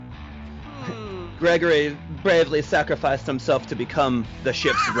Gregory bravely sacrificed himself to become the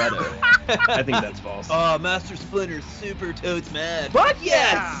ship's rudder. I think that's false. Oh, Master Splinter's super totes mad. Fuck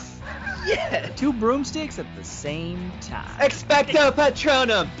yes! Yeah! 2 broomsticks at the same time. Expecto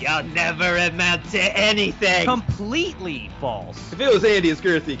Patronum! You'll never amount to anything. Completely false. If it was Andy's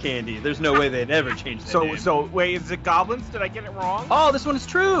girthy candy, there's no way they'd ever change that name. So wait, is it goblins? Did I get it wrong? Oh, this one is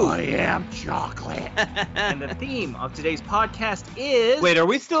true. I am chocolate. And the theme of today's podcast is... Wait, are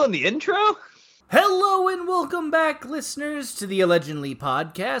we still in the intro? Hello and welcome back, listeners, to the Allegedly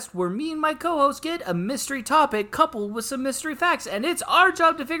podcast, where me and my co-host get a mystery topic coupled with some mystery facts, and it's our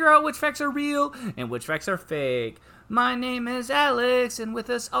job to figure out which facts are real and which facts are fake. My name is Alex, and with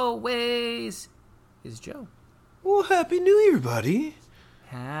us always is Joe. Well, Happy New Year, buddy.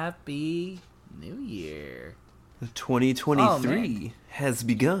 Happy New Year. 2023 has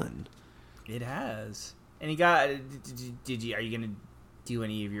begun. It has. And you got... are you going to do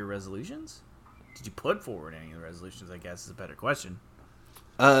any of your resolutions? Did you put forward any of the resolutions, I guess, is a better question.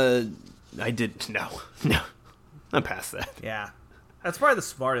 I did. No. I'm past that. Yeah. That's probably the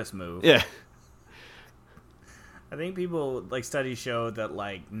smartest move. Yeah. I think people, studies show that,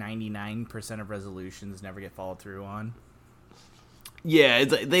 99% of resolutions never get followed through on. Yeah,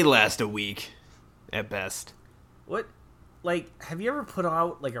 they last a week, at best. What? Have you ever put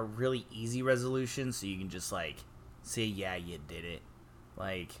out, a really easy resolution so you can just, say, yeah, you did it?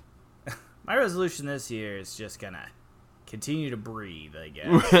 My resolution this year is just gonna continue to breathe, I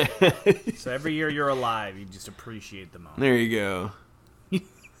guess. So every year you're alive, you just appreciate the moment. There you go.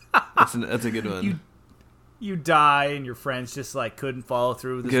 That's a good one. You die, and your friends just, couldn't follow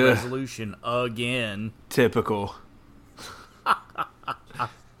through with this resolution again. Typical. It's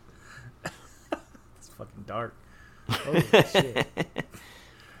fucking dark. Holy shit.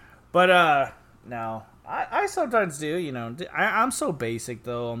 But, no. I sometimes do, I'm so basic,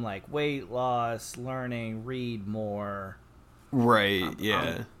 though. I'm weight loss, learning, read more. Right,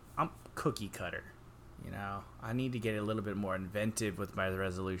 yeah. I'm cookie cutter, I need to get a little bit more inventive with my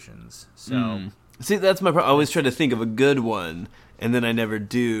resolutions. So, See, that's my problem. I always try to think of a good one, and then I never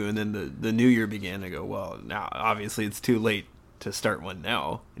do. And then the new year began. I go, well, now, obviously, it's too late to start one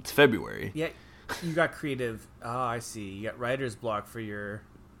now. It's February. Yeah, you got creative. Oh, I see. You got writer's block for your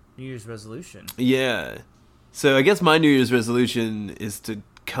New Year's resolution. Yeah. So I guess my New Year's resolution is to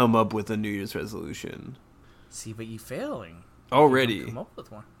come up with a New Year's resolution. See, but you failing. Already. You come up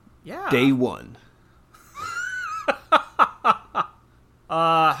with one. Yeah. Day one.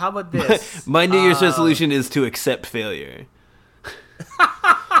 How about this? My New Year's resolution is to accept failure.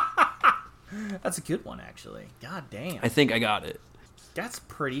 That's a good one, actually. God damn. I think I got it. That's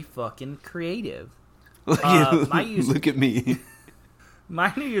pretty fucking creative. Look at me.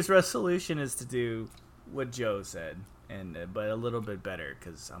 My New Year's resolution is to do what Joe said, but a little bit better,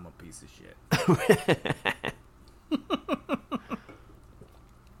 because I'm a piece of shit.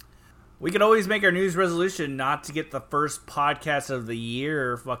 We could always make our New Year's resolution not to get the first podcast of the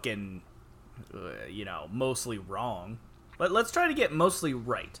year fucking, mostly wrong. But let's try to get mostly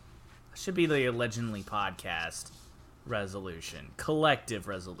right. Should be the Allegedly podcast resolution. Collective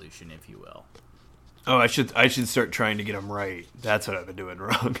resolution, if you will. Oh, I should start trying to get them right. That's what I've been doing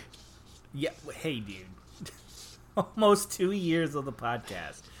wrong. Yeah, hey, dude. Almost 2 years of the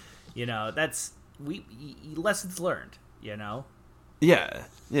podcast. That's lessons learned. Yeah.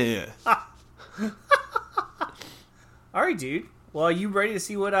 All right, dude. Well, are you ready to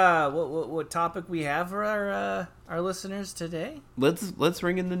see what topic we have for our listeners today? Let's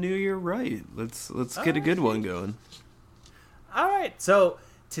ring in the new year right. Let's get a good one going. All right. So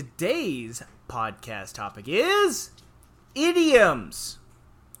today's podcast topic is idioms.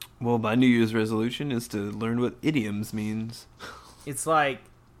 Well, my New Year's resolution is to learn what idioms means. It's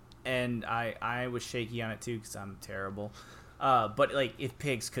and I was shaky on it too because I'm terrible. But if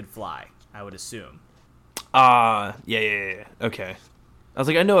pigs could fly, I would assume. Yeah. Okay. I was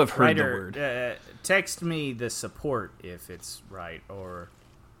I know I've heard the word. Text me the support if it's right, or,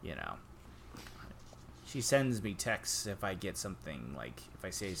 she sends me texts if I get something, if I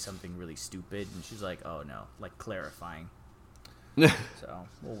say something really stupid, and she's like, oh no, clarifying. So,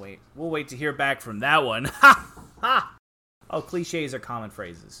 we'll wait to hear back from that one. Oh, cliches are common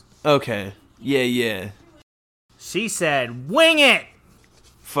phrases. Okay. Yeah. She said, wing it!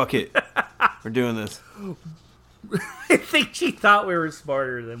 Fuck it. We're doing this. I think she thought we were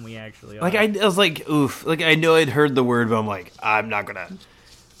smarter than we actually are. I was oof. I know I'd heard the word, but I'm not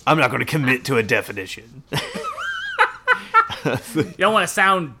gonna commit to a definition. You don't want to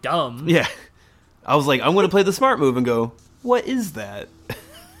sound dumb. Yeah. I was I'm gonna play the smart move and go, what is that?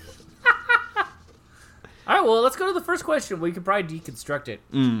 All right, well, let's go to the first question. We could probably deconstruct it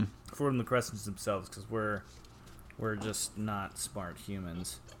form the questions themselves because we're just not smart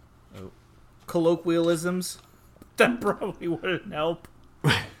humans. Oh. Colloquialisms? That probably wouldn't help.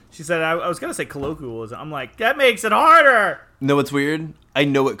 She said, I was going to say colloquialism. I'm like, that makes it harder! No, what's weird? I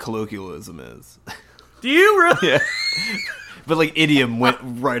know what colloquialism is. Do you really? Yeah. But, like, idiom went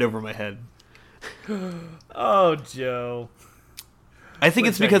right over my head. Oh, Joe. I think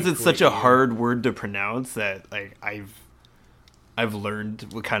it's because Wouldn't it's that be such a cool, hard word to pronounce that, like, I've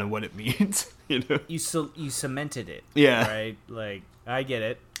learned what it means, you know? You cemented it. Yeah. Right? Like, I get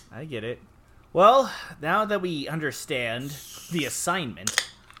it. Well, now that we understand the assignment,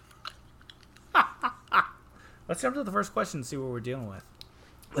 let's jump to the first question and see what we're dealing with.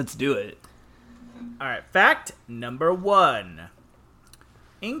 Let's do it. All right, fact number 1.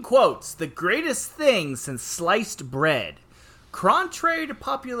 In quotes, the greatest thing since sliced bread. Contrary to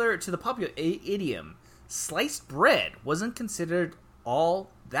the popular idiom, sliced bread wasn't considered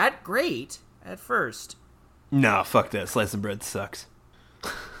all that great at first. Nah, fuck that. Slice of bread sucks.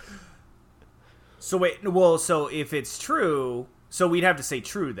 So so if it's true, so we'd have to say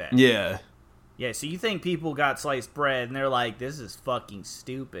true then. Yeah. Yeah, so you think people got sliced bread and they're like, this is fucking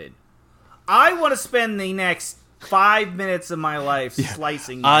stupid. I want to spend the next 5 minutes of my life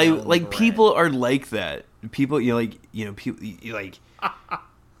slicing my own bread. People are like that. People, people,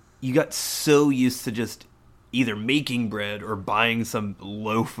 you got so used to just either making bread or buying some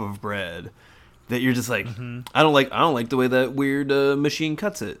loaf of bread that you're just like, I don't like the way that weird machine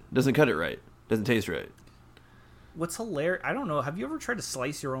cuts it. Doesn't cut it right. Doesn't taste right. What's hilarious, I don't know, have you ever tried to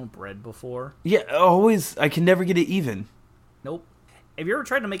slice your own bread before? Yeah, always. I can never get it even. Nope. Have you ever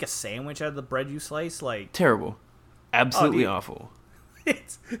tried to make a sandwich out of the bread you slice? Like, Terrible. Absolutely dude. awful.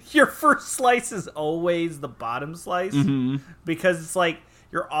 it's your first slice is always the bottom slice because it's like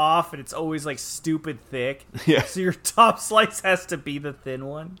you're off and it's always like stupid thick. Yeah. So your top slice has to be the thin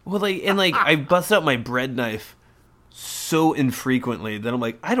one. Well, I bust out my bread knife so infrequently that I'm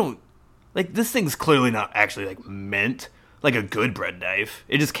like, this thing's clearly not actually, like, meant like a good bread knife.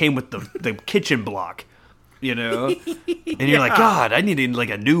 It just came with the kitchen block, you know? And you're like, God, I needed, like,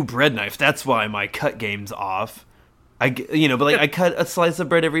 a new bread knife. That's why my cut game's off. I cut a slice of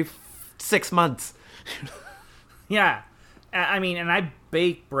bread every 6 months. Yeah. I mean, and I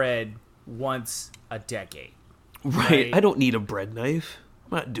bake bread once a decade. Right. I don't need a bread knife.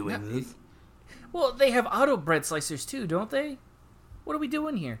 I'm not doing this. Well, they have auto bread slicers too, don't they? What are we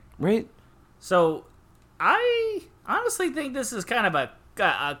doing here? Right? So, I honestly think this is kind of a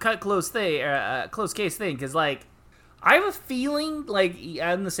cut close thing, a close case thing, because like I have a feeling like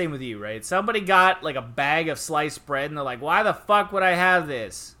I'm the same with you, right? Somebody got like a bag of sliced bread, and they're like, "Why the fuck would I have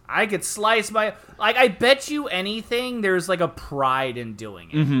this? I could slice my like." I bet you anything, there's like a pride in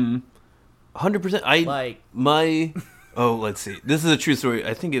doing it. 100%. Let's see. This is a true story.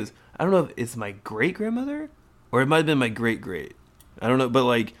 I think I don't know if it's my great grandmother or it might have been my great great. I don't know, but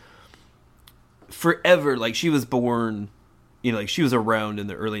like. Forever, like she was born, like she was around in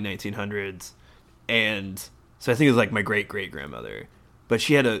the early 1900s, and so I think it was like my great great grandmother, but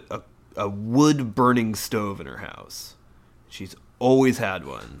she had a wood burning stove in her house. She's always had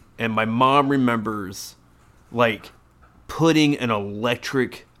one, and my mom remembers like putting an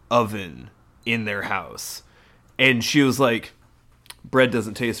electric oven in their house, and she was like, bread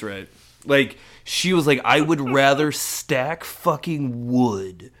doesn't taste right. Like she was like, I would rather stack fucking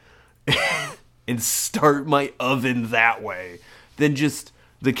wood and start my oven that way than just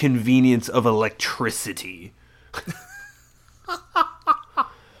the convenience of electricity.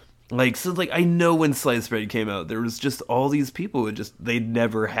 I know when sliced bread came out, there was just all these people who they'd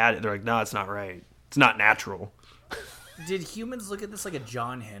never had it. They're like, no, it's not right. It's not natural. Did humans look at this like a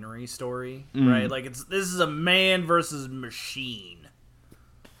John Henry story? Right? Like this is a man versus machine.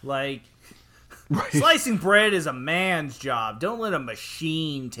 Like, right. Slicing bread is a man's job. Don't let a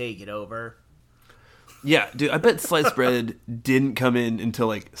machine take it over. Yeah, dude, I bet sliced bread didn't come in until,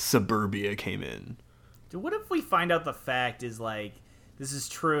 like, suburbia came in. Dude, what if we find out the fact is, like, this is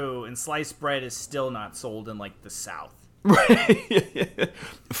true, and sliced bread is still not sold in, like, the South? Right.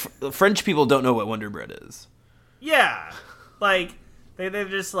 French people don't know what Wonder Bread is. Yeah. Like, they're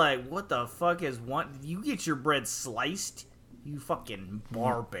just like, what the fuck is you get your bread sliced, you fucking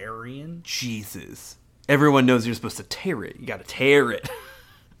barbarian? Jesus. Everyone knows you're supposed to tear it. You gotta tear it.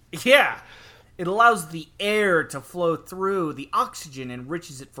 Yeah. It allows the air to flow through. The oxygen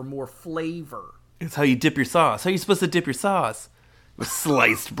enriches it for more flavor. It's how you dip your sauce. How are you supposed to dip your sauce? With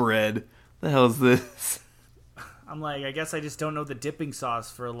sliced bread. The hell is this? I'm like, I guess I just don't know the dipping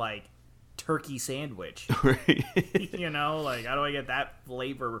sauce for, like, turkey sandwich. Right. You know, like, how do I get that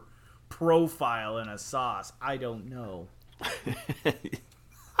flavor profile in a sauce? I don't know.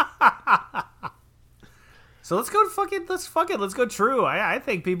 So let's go let's go true. I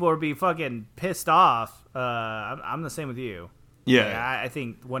think people are be fucking pissed off. I'm the same with you. Yeah. Like, I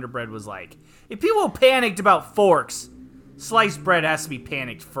think Wonder Bread was like, if people panicked about forks, sliced bread has to be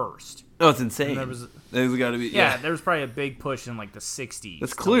panicked first. Oh, it's insane. There's got to be. Yeah, there was probably a big push in like the 60s.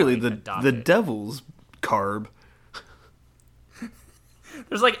 That's clearly to, like, the devil's carb.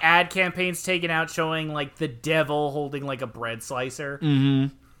 There's like ad campaigns taken out showing like the devil holding like a bread slicer.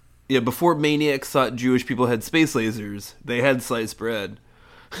 Mm-hmm. Yeah, before maniacs thought Jewish people had space lasers, they had sliced bread.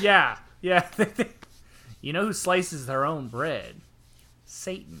 Yeah. You know who slices their own bread?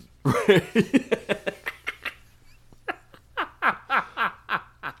 Satan.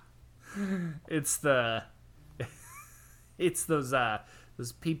 It's those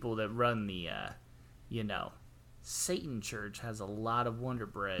people that run the Satan Church has a lot of Wonder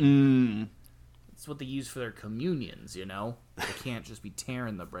Bread. It's what they use for their communions, you know? They can't just be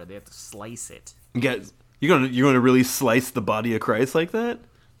tearing the bread, they have to slice it. You guys, you're gonna really slice the body of Christ like that?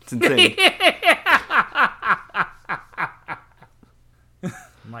 It's insane.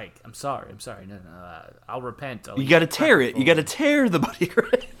 Mike, I'm sorry. No, I'll repent. You gotta tear it. You gotta tear the body of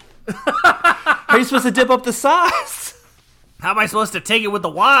Christ. How are you supposed to dip up the sauce? How am I supposed to take it with the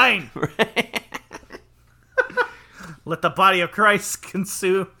wine? Let the body of Christ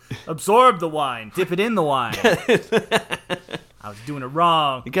absorb the wine. Dip it in the wine. I was doing it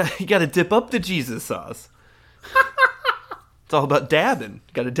wrong. You gotta dip up the Jesus sauce. It's all about dabbing.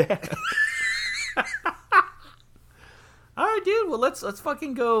 You gotta dab. All right, dude. Well, let's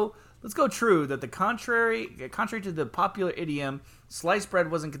fucking go. Let's go true that contrary to the popular idiom, sliced bread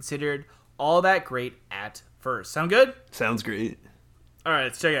wasn't considered all that great at first. Sound good? Sounds great. All right,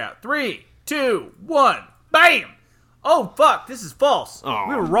 let's check it out. 3, 2, 1, bam! Oh fuck, this is false. Aw.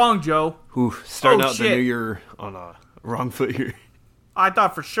 We were wrong, Joe. Starting out shit. the new year on a wrong foot here. I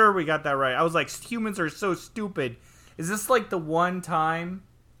thought for sure we got that right. I was like, humans are so stupid. Is this like the one time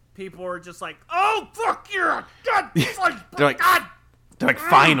people are just like, oh fuck, you're a god sliced bread. They're like,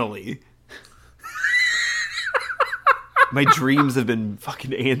 finally. My dreams have been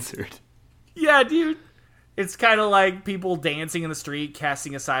fucking answered. Yeah, dude. It's kind of like people dancing in the street,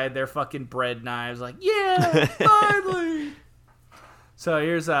 casting aside their fucking bread knives, like, yeah, finally. So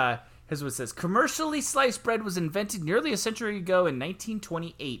here's what it says. Commercially sliced bread was invented nearly a century ago in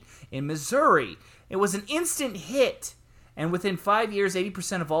 1928 in Missouri. It was an instant hit, and within 5 years,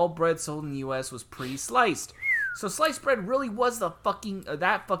 80% of all bread sold in the U.S. was pre-sliced. So sliced bread really was that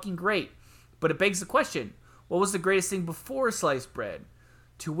fucking great. But it begs the question, what was the greatest thing before sliced bread?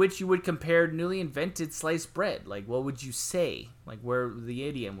 To which you would compare newly invented sliced bread. Like, what would you say? Like, where the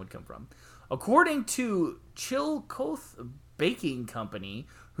idiom would come from. According to Chillicothe Baking Company,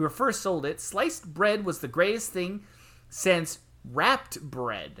 who first sold it, sliced bread was the greatest thing since wrapped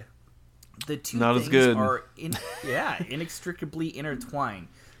bread. The two Not as things good. are inextricably intertwined.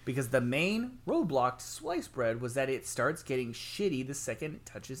 Because the main roadblock to sliced bread was that it starts getting shitty the second it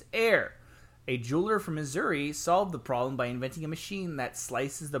touches air. A jeweler from Missouri solved the problem by inventing a machine that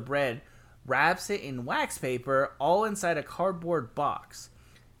slices the bread, wraps it in wax paper, all inside a cardboard box.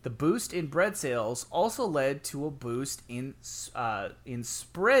 The boost in bread sales also led to a boost in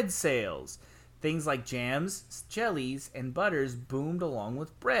spread sales. Things like jams, jellies, and butters boomed along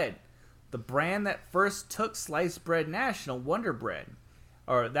with bread. The brand that first took sliced bread national, Wonder Bread,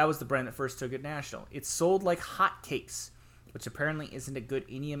 or that was the brand that first took it national. It sold like hotcakes, which apparently isn't a good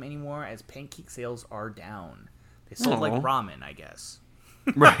idiom anymore as pancake sales are down. They sold like ramen, I guess.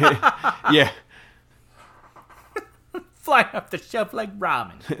 Right. Yeah. Flying off the shelf like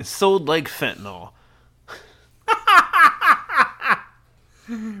ramen. Sold like fentanyl.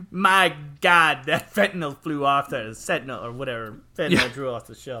 My God, that fentanyl flew off the sentinel or whatever. Fentanyl drew off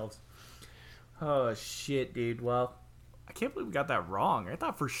the shelves. Oh, shit, dude. Well, I can't believe we got that wrong. I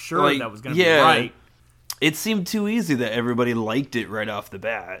thought for sure that was going to be right. It seemed too easy that everybody liked it right off the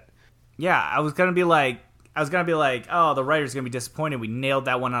bat. Yeah, I was gonna be like, oh, the writer's gonna be disappointed. We nailed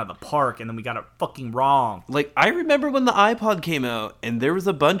that one out of the park, and then we got it fucking wrong. Like, I remember when the iPod came out, and there was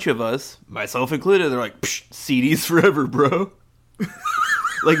a bunch of us, myself included, they're like, psh, CDs forever, bro.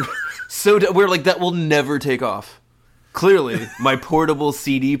 Like, we're like, that will never take off. Clearly, my portable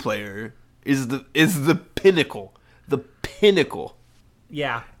CD player is the pinnacle. The pinnacle.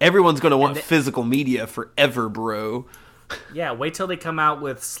 Yeah. Everyone's going to want physical media forever, bro. Yeah, wait till they come out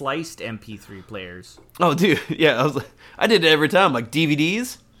with sliced MP3 players. Oh, dude. Yeah, I did it every time. Like,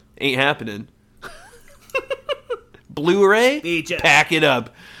 DVDs? Ain't happening. Blu-ray? Pack it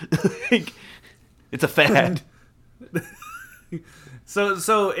up. It's a fad.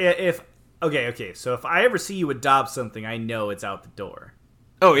 So if I ever see you adopt something, I know it's out the door.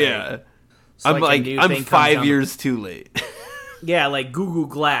 Oh, yeah. It's I'm like a new I'm thing comes 5 down- years too late. Yeah, like Google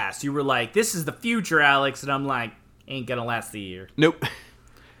Glass. You were like, "This is the future, Alex," and I'm like, "Ain't gonna last the year." Nope.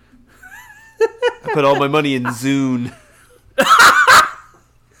 I put all my money in Zune.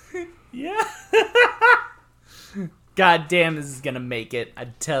 Yeah. God damn, this is gonna make it.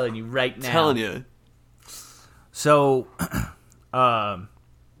 I'm telling you right now. Telling you. So,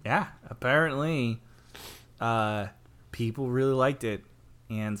 yeah, apparently, people really liked it,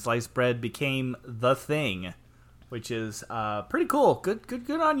 and sliced bread became the thing, which is pretty cool.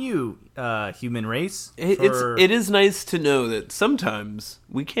 Good on you, human race. It is nice to know that sometimes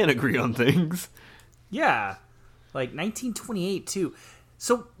we can't agree on things. Yeah, like 1928 too.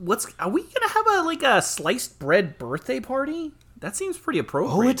 So are we gonna have a sliced bread birthday party? That seems pretty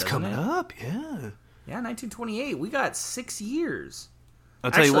appropriate. Oh, it's doesn't coming it? up, yeah. Yeah, 1928. We got 6 years. I'll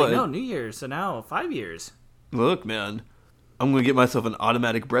tell Actually, you what. no, New Year's. So now 5 years. Look, man, I'm gonna get myself an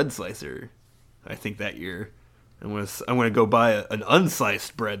automatic bread slicer. I think that year, I'm gonna go buy an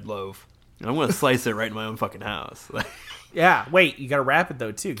unsliced bread loaf. And I'm gonna slice it right in my own fucking house. Yeah. Wait, you gotta wrap it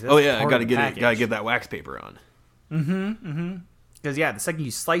though too. Oh yeah, I gotta get that wax paper on. Because yeah, the second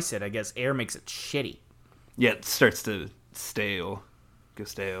you slice it, I guess air makes it shitty. Yeah, it starts to go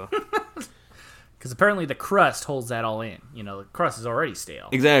stale. Because apparently the crust holds that all in. You know, the crust is already stale.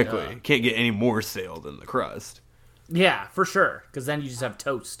 Exactly. Can't get any more stale than the crust. Yeah, for sure. Because then you just have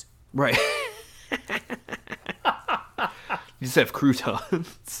toast. Right. You just have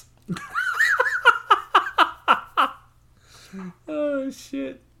croutons. Oh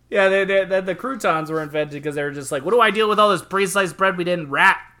shit. Yeah, the croutons were invented because they were just like, what do I deal with all this pre-sliced bread we didn't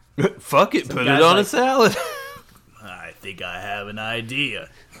wrap? Fuck it, put it guy's on a like- salad. I think I have an idea.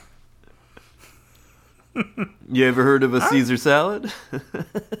 You ever heard of a Caesar salad?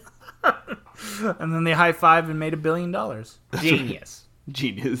 And then they high-fived and made $1 billion. Genius.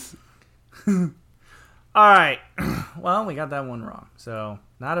 Genius. All right. Well, we got that one wrong. So,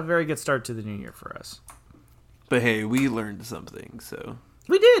 not a very good start to the new year for us. But hey, we learned something, so.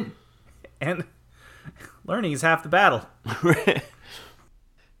 We did. And learning is half the battle.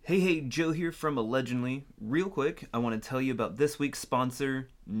 Hey, Joe here from Allegedly. Real quick, I want to tell you about this week's sponsor,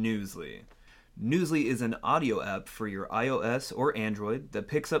 Newsly. Newsly is an audio app for your iOS or Android that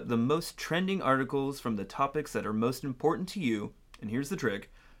picks up the most trending articles from the topics that are most important to you, and here's the trick,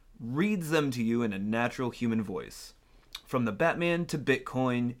 reads them to you in a natural human voice. From the Batman to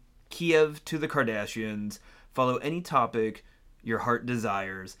Bitcoin, Kiev to the Kardashians, follow any topic your heart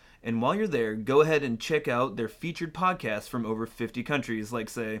desires, and while you're there, go ahead and check out their featured podcasts from over 50 countries, like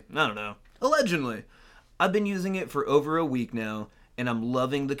say, I don't know, Allegedly. I've been using it for over a week now, and I'm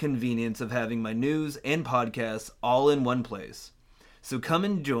loving the convenience of having my news and podcasts all in one place. So come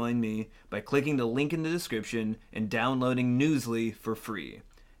and join me by clicking the link in the description and downloading Newsly for free.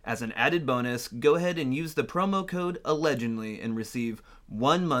 As an added bonus, go ahead and use the promo code Allegedly and receive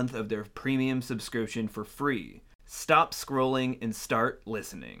 1 month of their premium subscription for free. Stop scrolling and start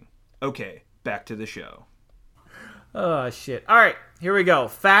listening. Okay, back to the show. Oh, shit. All right, here we go.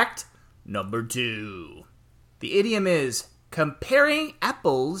 Fact number 2. The idiom is comparing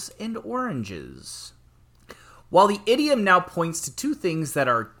apples and oranges. While the idiom now points to two things that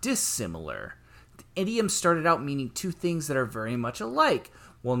are dissimilar, the idiom started out meaning two things that are very much alike,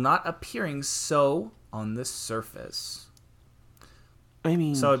 while not appearing so on the surface. I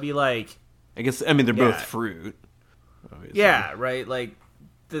mean, So it'd be like, they're Yeah. both fruit. Obviously. yeah, right? Like,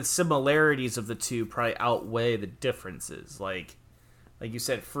 the similarities of the two probably outweigh the differences. Like you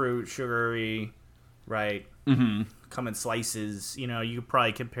said, fruit, sugary, right? Mm-hmm. Come in slices. You know, you could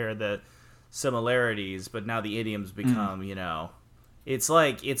probably compare the similarities, but now the idioms become, you know, it's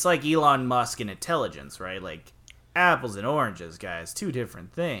like Elon Musk and intelligence, right? Like apples and oranges, guys, two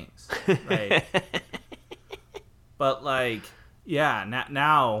different things, right? But like, yeah,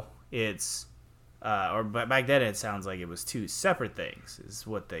 now it's, or back then it sounds like it was two separate things. Is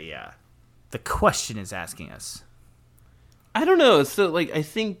what the question is asking us. I don't know. So, like, I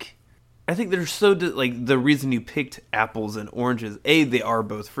think they're so like the reason you picked apples and oranges. They are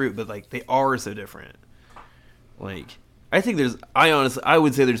both fruit, but like they are so different. Like, I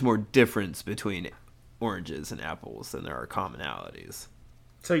would say there's more difference between oranges and apples than there are commonalities.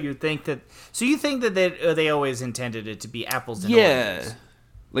 So you think that they always intended it to be apples and Yeah, oranges?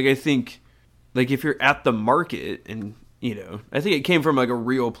 like I think, like if you're at the market and. You know, I think it came from like a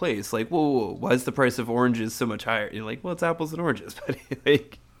real place. Like, whoa, why is the price of oranges so much higher? You're like, well, it's apples and oranges, but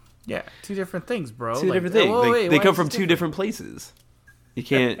like, Yeah, two different things, bro. two different things. They come from two different places. You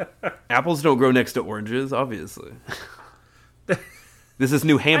can't. Apples don't grow next to oranges, obviously. This is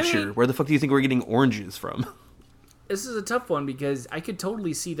New Hampshire. Where the fuck do you think we're getting oranges from? this is a tough one because I could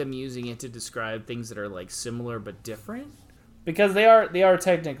totally see them using it to describe things that are like similar but different, because they are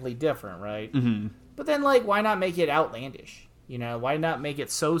technically different, right? Mm-hmm. But then, like, why not make it outlandish? You know, why not make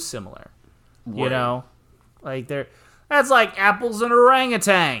it so similar? You Right. know, like that's like apples and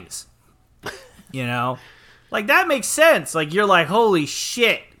orangutans. You know, like that makes sense. Like you're like, holy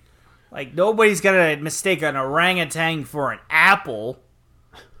shit! Like nobody's gonna mistake an orangutan for an apple.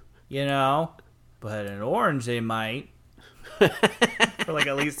 You know, but an orange they might. For like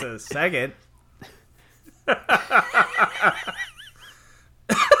at least a second.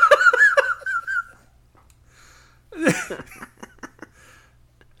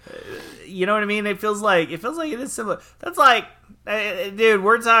 You know what I mean? It feels like it is similar. That's like, dude,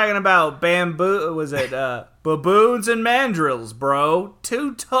 we're talking about bamboo. Was it baboons and mandrills, bro?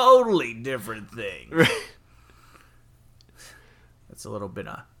 Two totally different things. Right. That's a little bit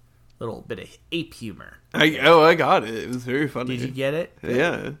of ape humor. I got it. It was very funny. Did you get it?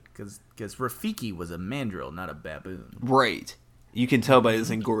 Yeah. Because Rafiki was a mandrill, not a baboon. Right. You can tell by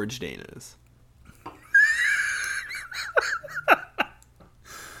his engorged anus.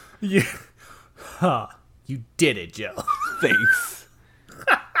 Yeah. Huh. You did it, Joe. Thanks.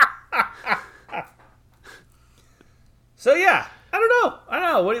 So yeah, I don't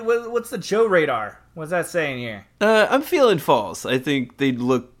know. What's the Joe radar? What's that saying here? I'm feeling false. I think they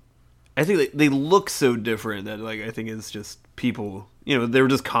look so different that like I think it's just people. You know, they're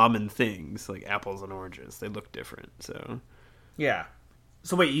just common things like apples and oranges. They look different. So Yeah.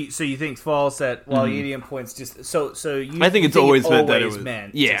 So wait, you think false that while the idiom points just so you? I think it's always meant that it was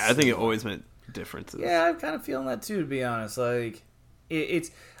meant. Yeah, I think it always meant differences. Yeah, I'm kind of feeling that too, to be honest. Like it's.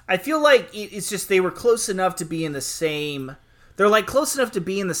 I feel like it's just they were close enough to be in the same. They're like close enough to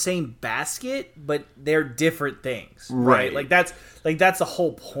be in the same basket, but they're different things, right? Like that's the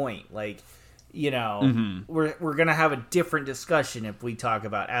whole point. Like, you know, we're gonna have a different discussion if we talk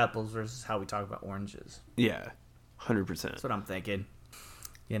about apples versus how we talk about oranges. Yeah, 100%. That's what I'm thinking.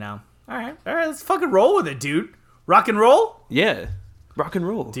 You know, all right, let's fucking roll with it, dude. Rock and roll, Yeah, rock and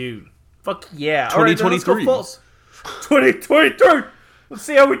roll, dude. Fuck yeah! All right, then let's go 2023. false. 2023. Let's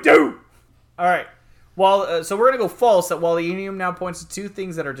see how we do. All right. So we're gonna go false. That while the idiom now points to two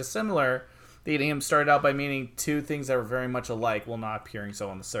things that are dissimilar, the idiom started out by meaning two things that are very much alike, while not appearing so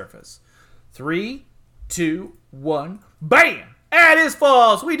on the surface. 3, 2, 1, bam! That is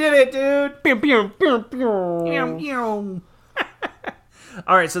false. We did it, dude. Pew, pew, pew, pew. Meow, meow.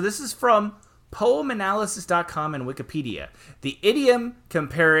 All right, so this is from poemanalysis.com and Wikipedia. The idiom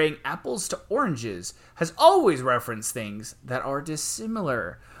comparing apples to oranges has always referenced things that are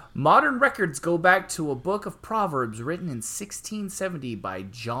dissimilar. Modern records go back to a book of Proverbs written in 1670 by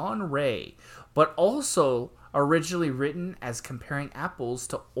John Ray, but also originally written as comparing apples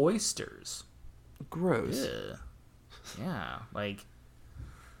to oysters. Gross. Ugh. Yeah, like,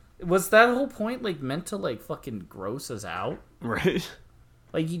 was that whole point, like, meant to, like, fucking gross us out? Right.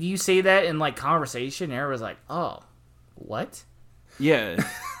 Like, do you say that in, like, conversation? Everyone's like, oh, what? Yeah.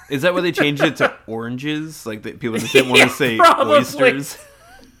 Is that why they changed it to oranges? Like, people just didn't want to say probably. oysters?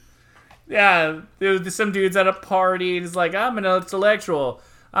 Yeah, there's some dudes at a party, and he's like, I'm an intellectual.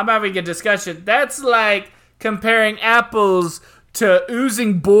 I'm having a discussion. That's like comparing apples to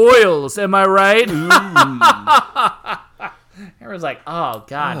oozing boils, am I right? Everyone's like, oh,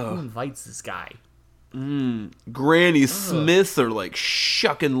 God, who invites this guy? Granny Smiths are like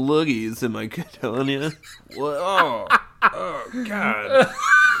shucking loogies, am I telling you? Oh God.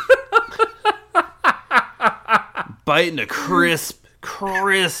 Biting a crisp,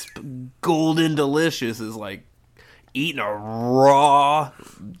 golden delicious is like eating a raw,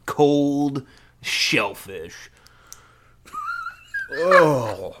 cold shellfish.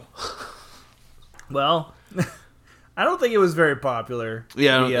 Oh. Well, I don't think it was very popular.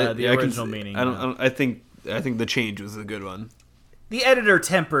 Yeah, the original meaning. I think the change was a good one. The editor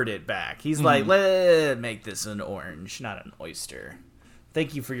tempered it back. He's like, let's make this an orange, not an oyster.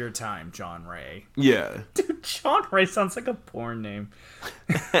 Thank you for your time, John Ray. Yeah. Dude, John Ray sounds like a porn name.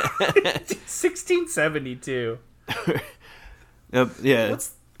 1672. Yeah.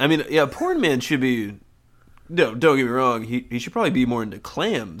 I mean, yeah, Porn Man should be... No, don't get me wrong. He should probably be more into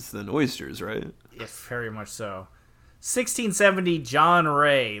clams than oysters, right? Yes, very much so. 1670 John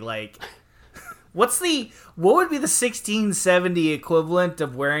Ray, like... What would be the 1670 equivalent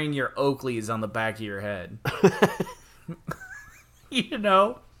of wearing your Oakleys on the back of your head? You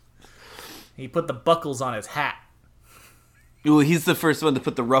know? He put the buckles on his hat. Well, he's the first one to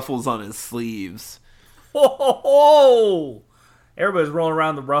put the ruffles on his sleeves. Oh! Everybody's rolling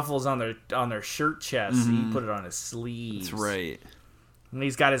around the ruffles on their shirt chests. He put it on his sleeves. That's right. And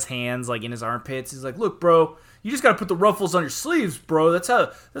he's got his hands like in his armpits. He's like, "Look, bro, You just gotta put the ruffles on your sleeves, bro. That's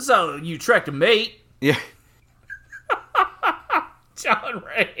how you attract a mate. Yeah. John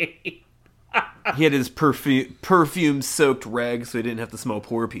Ray. He had his perfume-soaked rags so he didn't have to smell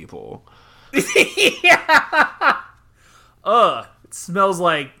poor people. Yeah. It smells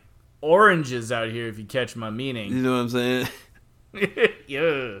like oranges out here, if you catch my You meaning. know what I'm saying?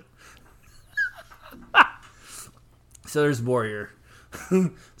 Yeah. So there's Warrior.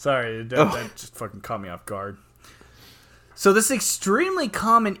 Sorry, that just fucking caught me off guard. So this extremely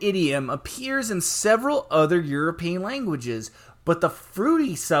common idiom appears in several other European languages, but the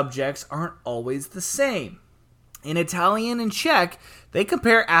fruity subjects aren't always the same. In Italian and Czech, they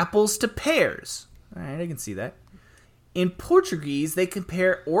compare apples to pears. Alright, I can see that. In Portuguese, they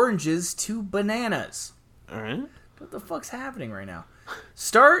compare oranges to bananas. Alright. What the fuck's happening right now?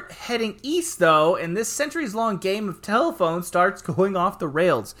 Start heading east, though, and this centuries-long game of telephone starts going off the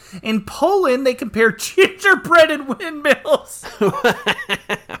rails. In Poland, they compare gingerbread and windmills.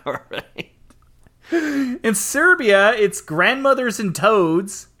 Alright. In Serbia, it's grandmothers and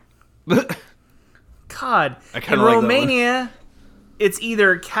toads. God. I In kinda like that one. Romania, it's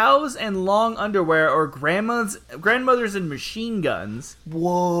either cows and long underwear or grandmothers and machine guns.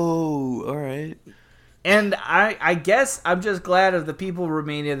 Whoa. Alright. And I guess I'm just glad of the people of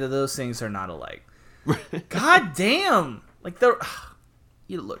Romania that those things are not alike. God damn! Like,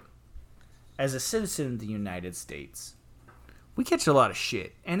 you look, as a citizen of the United States, we catch a lot of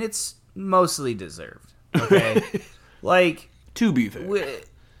shit, and it's mostly deserved. Okay? Like, To be fair.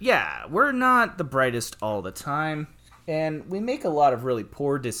 we're not the brightest all the time, and we make a lot of really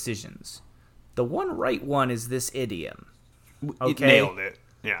poor decisions. The one right one is this idiom. It nailed it.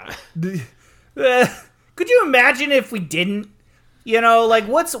 Yeah. Could you imagine if we didn't? You know, like,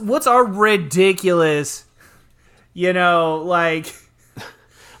 what's our ridiculous, you know, like...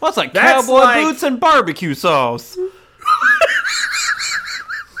 Well, it's like That's cowboy like- boots and barbecue sauce.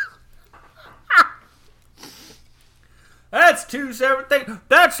 That's two separate things.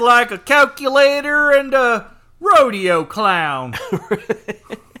 That's like a calculator and a rodeo clown.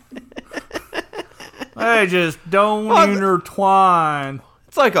 They just don't intertwine.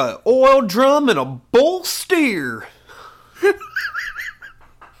 It's like a oil drum and a bull steer.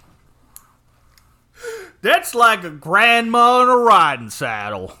 That's like a grandma in a riding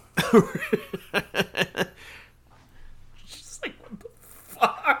saddle. Just like, what the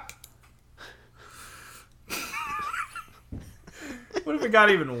fuck? What if it got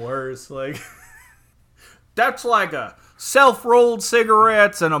even worse? Like, that's like a self-rolled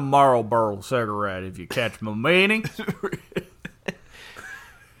cigarettes and a Marlboro cigarette, if you catch my meaning.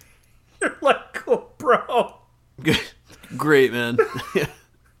 You're like, cool, bro. Great, man.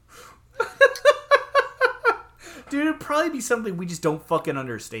 Dude, it'd probably be something we just don't fucking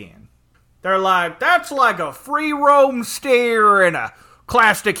understand. They're like, that's like a free roam steer and a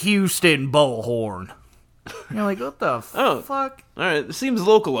classic Houston bullhorn. You're like, what the Oh. fuck? All right, it seems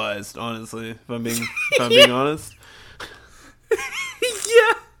localized, honestly. If I'm being honest,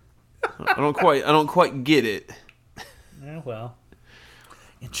 Yeah. I don't quite get it. Yeah, well.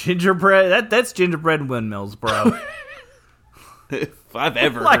 Gingerbread, that's gingerbread and windmills, bro. If I've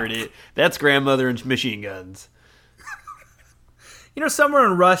ever Like- heard it, that's grandmother and machine guns. You know, somewhere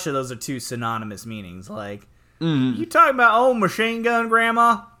in Russia, those are two synonymous meanings. Like, you talking about old machine gun,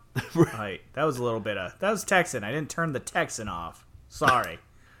 grandma? Right, that was a little bit of... That was Texan. I didn't turn the Texan off. Sorry.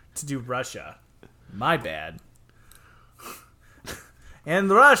 To do Russia. My bad. In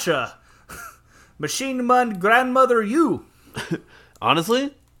Russia, machine gun grandmother you.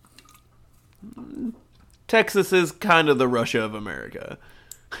 Honestly, Texas is kind of the Russia of America.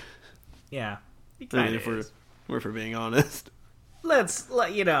 Yeah, it I mean, kind if of we're is. if we're being honest. Let's,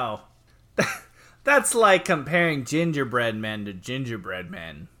 you know... That's like comparing gingerbread men to gingerbread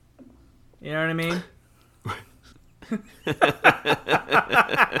men. You know what I mean?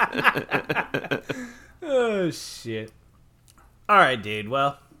 Oh, shit. All right, dude.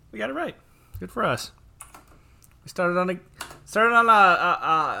 Well, we got it right. Good for us. We started on a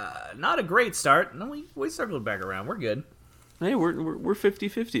not a great start. No, we circled back around. We're good. Hey, we're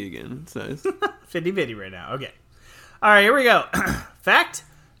 50-50 again. It's nice. 50-50 right now. Okay. All right, here we go. Fact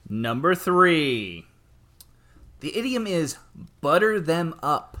number 3. The idiom is butter them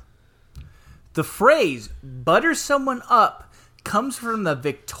up. The phrase butter someone up comes from the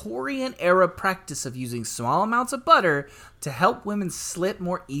Victorian era practice of using small amounts of butter to help women slip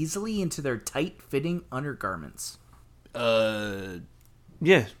more easily into their tight-fitting undergarments.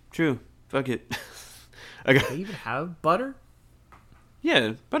 Yeah, true. Fuck it. I got. They even have butter?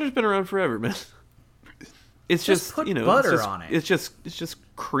 Yeah, butter's been around forever, man. It's Just just put you know, butter it's just, on it. It's just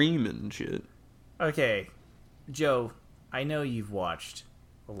cream and shit. Okay. Joe, I know you've watched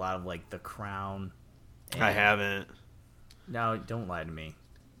a lot of like The Crown. I haven't. No, don't lie to me.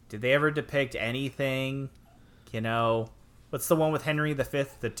 Did they ever depict anything? You know, what's the one with Henry V,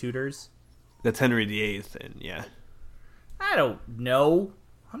 the Tudors? That's Henry VIII, and yeah. I don't know.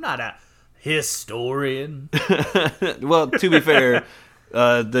 I'm not a historian. Well, to be fair,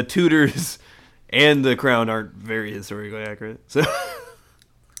 the Tudors and the Crown aren't very historically accurate. So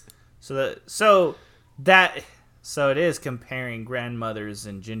it is comparing grandmothers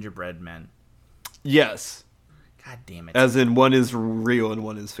and gingerbread men. Yes. God damn it. As in, one is real and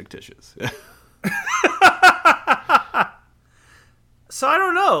one is fictitious. So I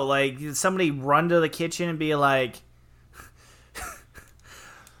don't know. Like, did somebody run to the kitchen and be like,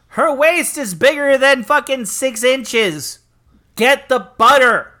 her waist is bigger than fucking 6 inches. Get the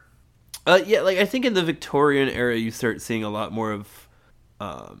butter. Yeah, like I think in the Victorian era, you start seeing a lot more of,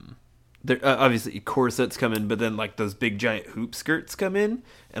 obviously corsets come in, but then like those big giant hoop skirts come in,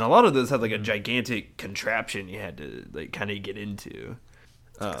 and a lot of those had like a gigantic contraption you had to like kind of get into.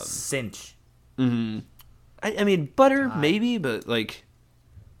 Cinch. Mm-hmm. I mean, butter maybe, but like,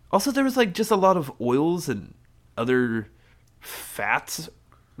 also there was like just a lot of oils and other fats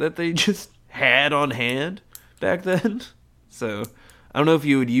that they just had on hand back then. So I don't know if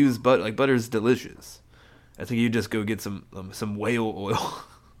you would use butter. Like, butter's delicious. I think you just go get some whale oil.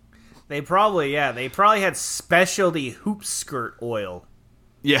 They probably had specialty hoop skirt oil.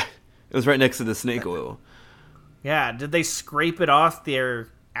 Yeah, it was right next to the snake oil. Yeah, did they scrape it off their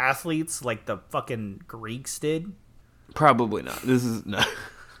athletes like the fucking Greeks did? Probably not. This is not.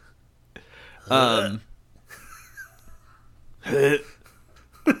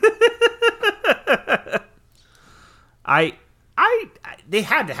 They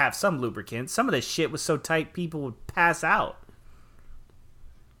had to have some lubricant. Some of the shit was so tight people would pass out.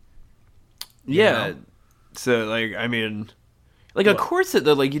 Yeah. You know? So like, I mean, like a corset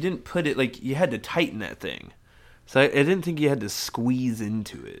though, like you didn't put it, like you had to tighten that thing. So I didn't think you had to squeeze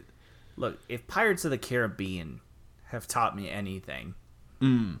into it. Look, if Pirates of the Caribbean have taught me anything,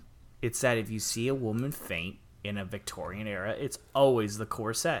 it's that if you see a woman faint in a Victorian era, it's always the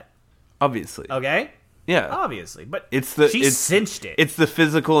corset. Obviously. Okay? Yeah. Obviously. But she cinched it. It's the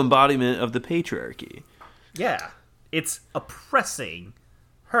physical embodiment of the patriarchy. Yeah. It's oppressing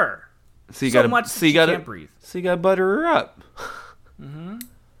her. So you so gotta, much so that you gotta, can't breathe. So you gotta butter her up. Mm-hmm.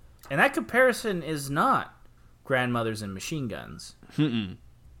 And that comparison is not grandmothers and machine guns. Mm-mm.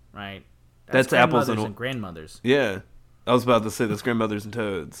 Right? That's apples and grandmothers. Yeah. I was about to say that's grandmothers and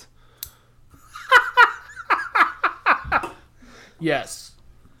toads. Yes.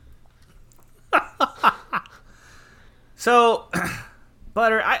 So,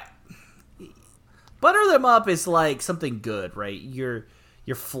 butter them up is like something good, right? You're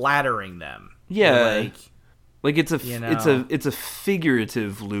flattering them. Yeah. You're like it's a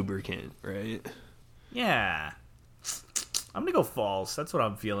figurative lubricant, right? Yeah. I'm gonna go false. That's what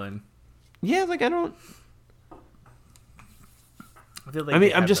I'm feeling. Yeah, like I don't. I feel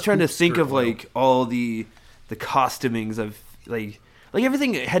like I'm just trying to think of like all the costumings of like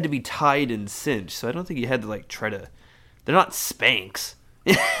everything had to be tied and cinched, so I don't think you had to like try to. They're not Spanx.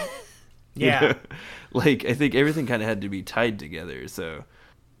 Yeah. Know? Like I think everything kind of had to be tied together. So.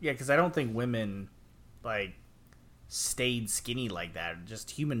 Yeah, because I don't think women like stayed skinny like that.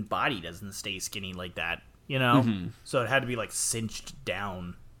 Just human body doesn't stay skinny like that, you know. Mm-hmm. So it had to be like cinched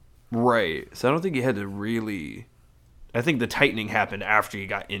down. Right. So I don't think you had to really. I think the tightening happened after you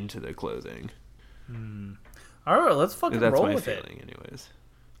got into the clothing. All right, let's fucking roll with it. That's my feeling, anyways.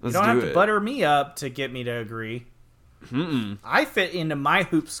 You don't have to butter me up to get me to agree. Mm-mm. I fit into my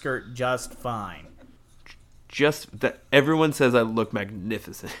hoop skirt just fine. Just that everyone says I look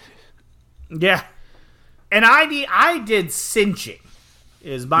magnificent. Yeah, and I did cinching.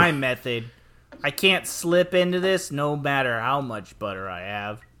 Is my method. I can't slip into this no matter how much butter I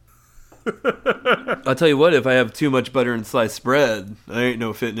have. I'll tell you what, if I have too much butter and sliced bread, I ain't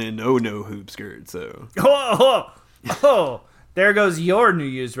no fitting in no hoop skirt, so. Oh, there goes your New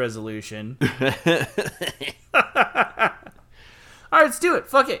Year's resolution. All right, let's do it.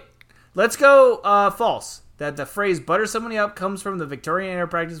 Fuck it. Let's go false. That the phrase butter somebody up comes from the Victorian era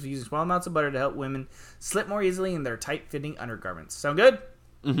practice of using small amounts of butter to help women slip more easily in their tight-fitting undergarments. Sound good?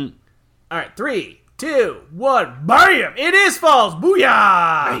 Mm-hmm. All right, 3, 2, 1, bam! It is false!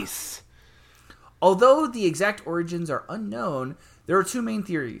 Booyah! Nice. Although the exact origins are unknown, there are two main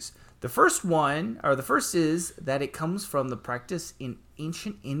theories. The first is that it comes from the practice in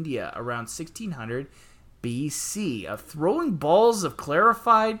ancient India around 1600 BC of throwing balls of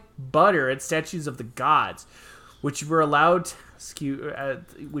clarified butter at statues of the gods, which were allowed to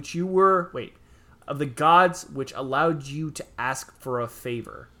of the gods which allowed you to ask for a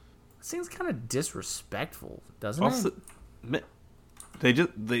favor. Seems kind of disrespectful, doesn't Also,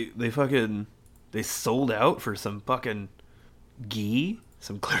 they fucking sold out for some fucking ghee,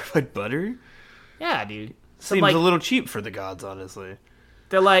 some clarified butter. it? Yeah, dude. Seems like, a little cheap for the gods, honestly.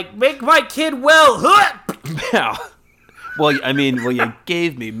 they're like, make my kid well. Yeah. Well, you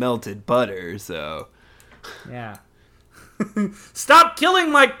gave me melted butter, so. Yeah. Stop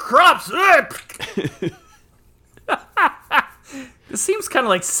killing my crops. This seems kind of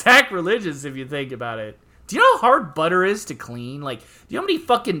like sacrilegious if you think about it. Do you know how hard butter is to clean? Like, do you know how many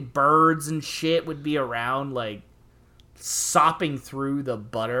fucking birds and shit would be around, like, sopping through the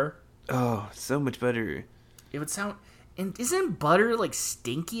butter? Oh, so much better. It would sound... And isn't butter, like,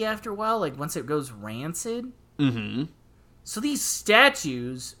 stinky after a while? Like, once it goes rancid? Mm-hmm. So these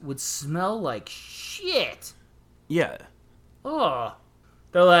statues would smell like shit. Yeah. Oh.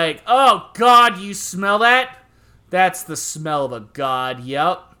 They're like, oh, God, you smell that? That's the smell of a god,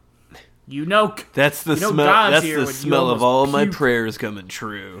 yup. You know... That's the smell. God's That's here the when you smell of all almost my puke. prayers coming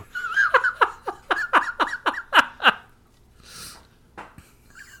true.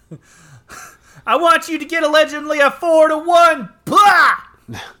 I want you to get allegedly a 4-1. Blah!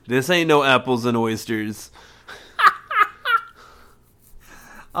 This ain't no apples and oysters.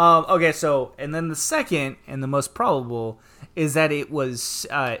 Okay, so, and then the second, and the most probable, is that it's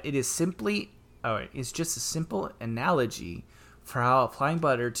just a simple analogy for how applying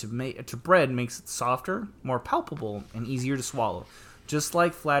butter to bread makes it softer, more palpable, and easier to swallow. Just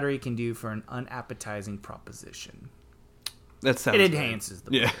like flattery can do for an unappetizing proposition. That sounds It good. enhances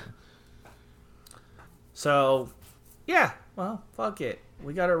the Yeah. butter. So, yeah, well, fuck it.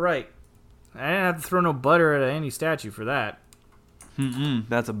 We got it right. I didn't have to throw no butter at any statue for that.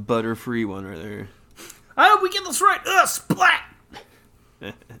 That's a butter-free one right there. I hope we get this right. Splat!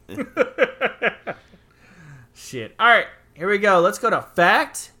 Shit. All right, here we go. Let's go to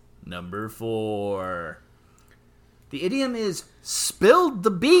fact number 4. The idiom is spilled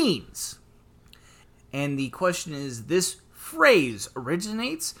the beans. And the question is, this phrase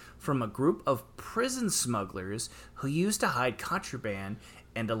originates from a group of prison smugglers who used to hide contraband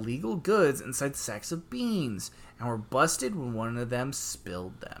and illegal goods inside sacks of beans and were busted when one of them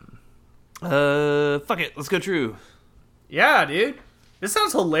spilled them. Fuck it. Let's go true. Yeah, dude. This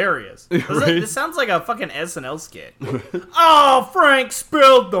sounds hilarious. Right? This sounds like a fucking SNL skit. Oh, Frank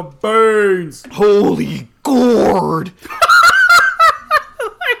spilled the beans. Holy gourd!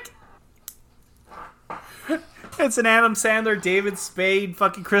 It's an Adam Sandler, David Spade,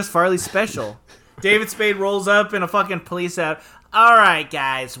 fucking Chris Farley special. David Spade rolls up in a fucking police out. All right,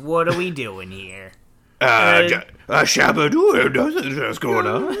 guys, what are we doing here? Shabadoo, what's going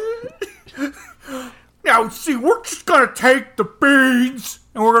on? Now, see, we're just gonna take the beans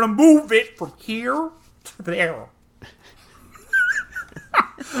and we're gonna move it from here to there.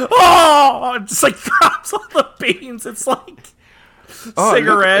 Oh, just like drops all the beans. It's like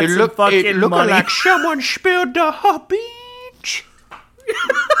cigarettes and fucking money. like someone spilled the hot beans.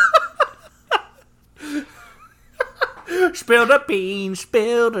 Spill the beans,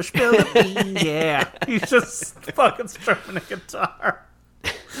 spill the beans, yeah. He's just fucking strumming a guitar.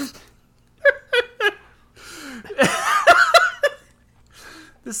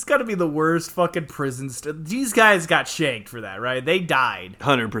 This is gotta be the worst fucking prison. These guys got shanked for that, right? They died.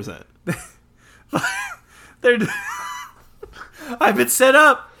 100%. They're. I've been set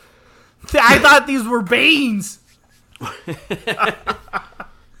up. I thought these were beans.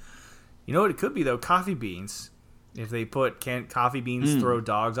 You know what it could be though? Coffee beans. If they put coffee beans throw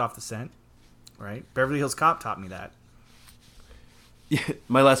dogs off the scent, right? Beverly Hills Cop taught me that. Yeah,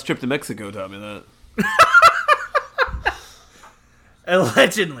 my last trip to Mexico taught me that.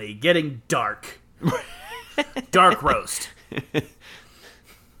 Allegedly getting dark. Dark roast.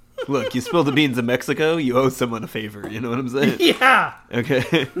 Look, you spilled the beans in Mexico, you owe someone a favor. You know what I'm saying? Yeah.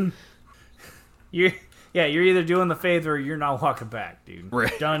 Okay. You're either doing the favor or you're not walking back, dude.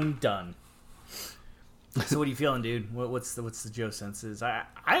 Right. Done. So what are you feeling, dude? What's the Joe senses? I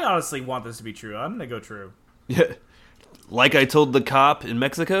honestly want this to be true. I'm gonna go true. Yeah. Like I told the cop in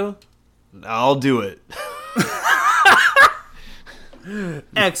Mexico, I'll do it.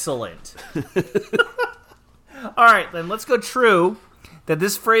 Excellent. All right, then let's go true. That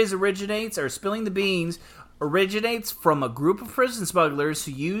this phrase spilling the beans, originates from a group of prison smugglers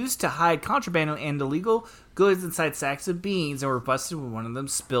who used to hide contraband and illegal goods inside sacks of beans and were busted when one of them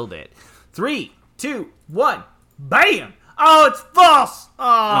spilled it. 3, 2, 1, bam! Oh, it's false!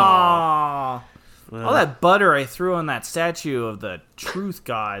 Aww. All that butter I threw on that statue of the truth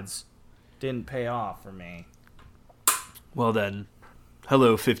gods didn't pay off for me. Well then,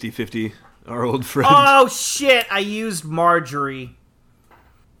 hello 50-50. our old friend. Oh shit! I used Marjorie.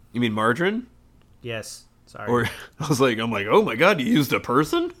 You mean margarine? Yes. Sorry. Or I'm like, oh my god, you used a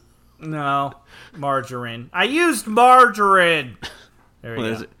person? No, margarine. I used margarine. There we What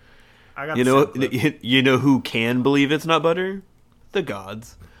go. is it? I got You the know, sound clip. you know who can believe it's not butter? The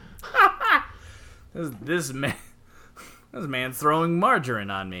gods. This man's throwing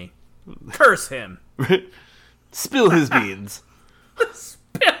margarine on me. Curse him. Spill his beans.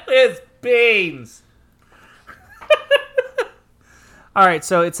 Spill his beans. All right,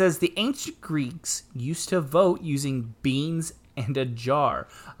 so it says the ancient Greeks used to vote using beans and a jar.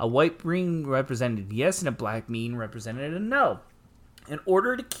 A white bean represented yes, and a black bean represented a no. In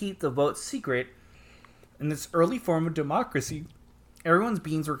order to keep the vote secret, in this early form of democracy, everyone's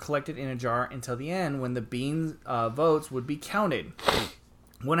beans were collected in a jar until the end, when the beans votes would be counted.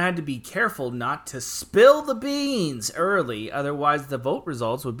 One had to be careful not to spill the beans early, otherwise the vote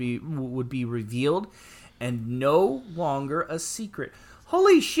results would be revealed and no longer a secret.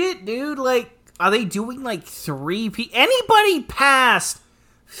 Holy shit, dude! Like, are they doing like anybody past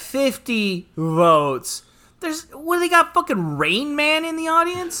 50 votes? They got fucking Rain Man in the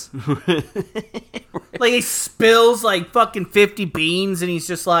audience? Like, he spills like fucking 50 beans and he's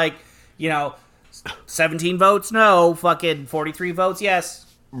just like, 17 votes, no. Fucking 43 votes, yes.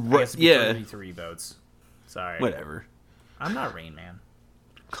 I guess it'd be 33 votes. Sorry. Whatever. I'm not Rain Man.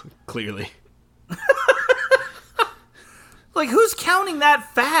 Clearly. Like, who's counting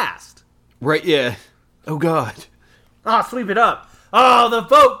that fast? Right, yeah. Oh god. Oh, sweep it up. Oh, the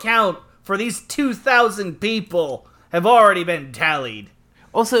vote count for these 2,000 people have already been tallied.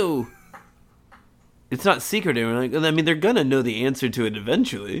 Also, it's not secret. I mean, they're gonna know the answer to it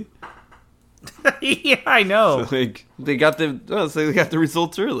eventually. Yeah, I know. So, they got the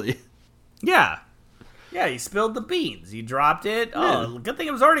results early. Yeah. Yeah, he spilled the beans. He dropped it. Oh, good thing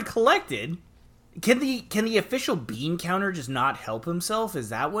it was already collected. Can the official bean counter just not help himself? Is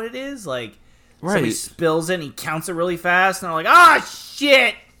that what it is? Like, somebody spills it and he counts it really fast, and they're like, ah,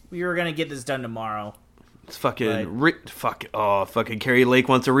 shit! We were gonna get this done tomorrow. It's fucking... fucking Carrie Lake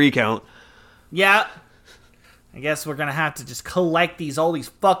wants a recount. Yeah. I guess we're gonna have to just collect all these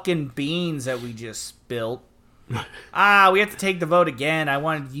fucking beans that we just spilled. We have to take the vote again. I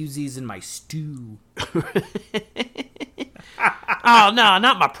wanted to use these in my stew. Oh, no,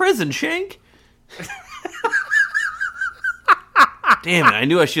 not my prison shank. Damn it, I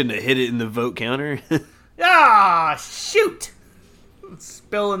knew I shouldn't have hit it in the vote counter. Shoot!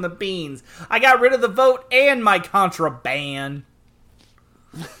 Spilling the beans. I got rid of the vote and my contraband.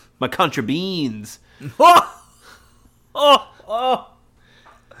 My contra beans. Oh!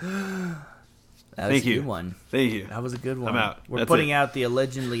 That was Thank a you. good one. Thank you. That was a good one. I'm out. We're That's putting it. out the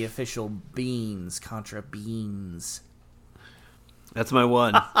allegedly official beans, contra beans. That's my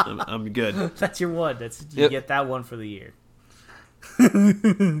one. I'm good. That's your one. You get that one for the year.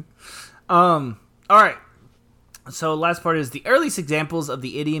 All right. So last part is the earliest examples of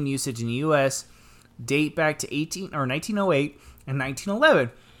the idiom usage in the U.S. date back to 1908 and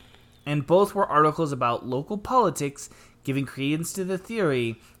 1911, and both were articles about local politics, giving credence to the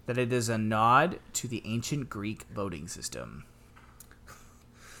theory that it is a nod to the ancient Greek voting system.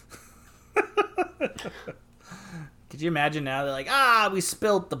 Could you imagine now? They're like, we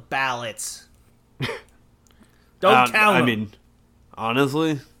spilled the ballots. Don't count them. I mean,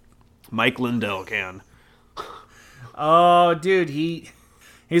 honestly, Mike Lindell can. Oh, dude,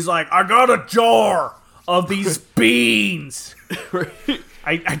 he's like, I got a jar of these beans.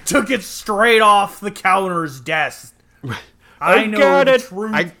 I took it straight off the counter's desk. I know the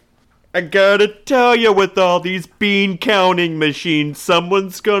truth. I gotta tell you, with all these bean counting machines,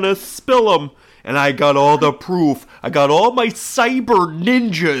 someone's gonna spill them. And I got all the proof. I got all my cyber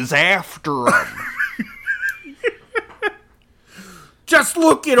ninjas after them. Just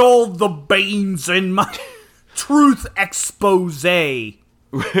look at all the beans in my truth expose. You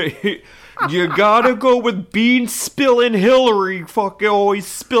gotta go with bean spilling Hillary, fucking always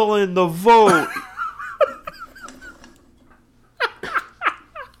spilling the vote.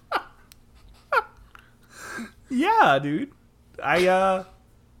 Yeah, dude.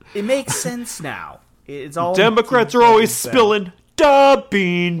 It makes sense now. It's all Democrats are always spilling the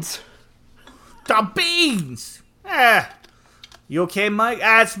beans. the beans. You okay, Mike?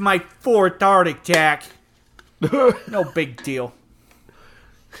 That's my fourth heart attack. No big deal.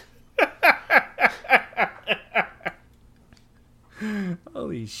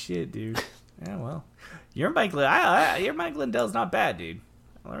 Holy shit, dude. Yeah, well, your Mike Lindell's not bad, dude.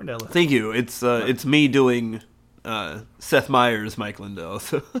 I learned a Thank you. It's me doing Seth Meyers, Mike Lindell.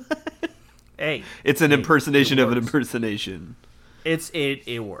 So Hey, it's an impersonation of an impersonation.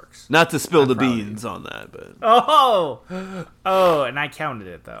 It works. Not to spill the proud of you. beans on that, but Oh, and I counted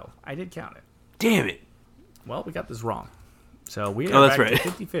it though. I did count it. damn it, Well, we got this wrong. So we are Oh, that's back right. to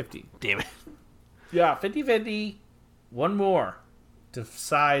 50-50. damn it. Yeah, 50-50. One more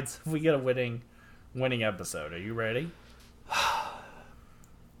decides if we get a winning episode. Are you ready?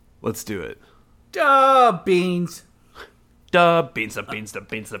 Let's do it. Duh, beans. Duh, beans up, beans up,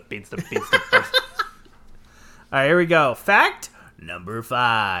 beans up, beans up, beans up. All right, here we go. Fact number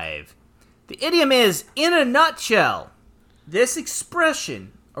 5. The idiom is, in a nutshell. This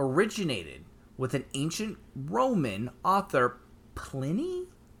expression originated with an ancient Roman author, Pliny?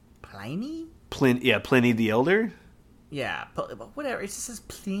 Pliny? Pliny the Elder. Yeah, whatever. It just says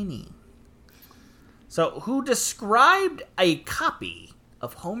Pliny. So, who described a copy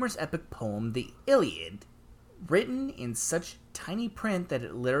of Homer's epic poem, The Iliad, written in such tiny print that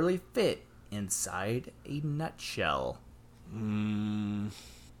it literally fit inside a nutshell.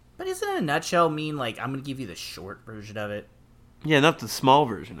 But doesn't a nutshell mean, like, I'm going to give you the short version of it? Yeah, not the small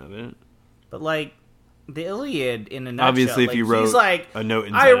version of it. But, like, the Iliad in a nutshell. Obviously, if like, you wrote he's like, a note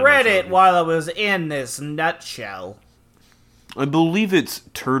inside I a read nutshell. it while I was in this nutshell. I believe it's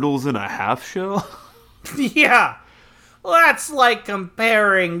turtles in a half shell. Yeah. Well, that's like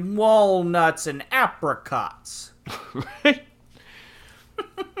comparing walnuts and apricots. Right?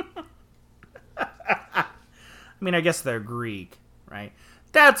 I mean, I guess they're Greek, right?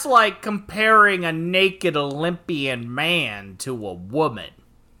 That's like comparing a naked Olympian man to a woman.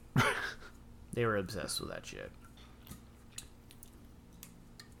 They were obsessed with that shit.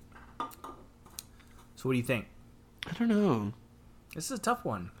 So what do you think? I don't know. This is a tough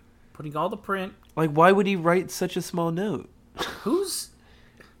one. Putting all the print. Like, why would he write such a small note?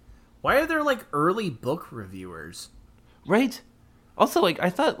 Why are there, like, early book reviewers? Right? Also, like, I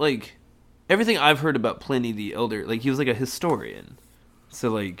thought, like, everything I've heard about Pliny the Elder, like, he was, like, a historian. So,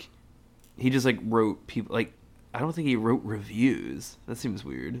 like, he just, like, wrote people, like, I don't think he wrote reviews. That seems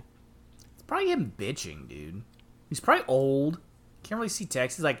weird. It's probably him bitching, dude. He's probably old. Can't really see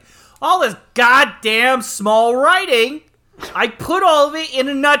text. He's like, all this goddamn small writing. I put all of it in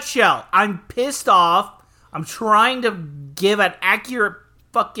a nutshell. I'm pissed off. I'm trying to give an accurate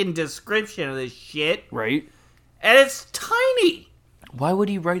fucking description of this shit. Right? And it's tiny. Why would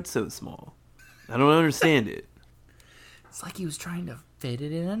he write so small? I don't understand it. It's like he was trying to fit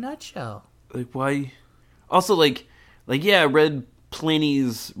it in a nutshell. Like, why? Also, like, yeah, I read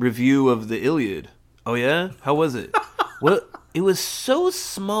Pliny's review of the Iliad. Oh, yeah? How was it? What? It was so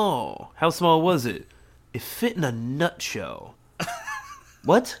small. How small was it? It fit in a nutshell.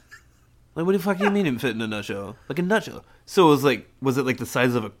 What? Like, what the fuck do you mean it fit in a nutshell? Like a nutshell. So it was it like the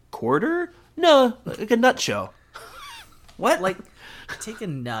size of a quarter? No, like a nutshell. What? Like, take a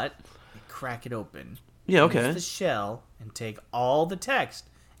nut and crack it open. Yeah, okay. Use the shell and take all the text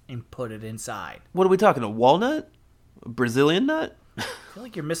and put it inside. What are we talking? A walnut? A Brazilian nut? I feel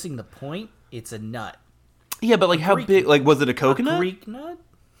like you're missing the point. It's a nut. Yeah, but like how Greek- big? Like, was it a coconut? A Greek nut?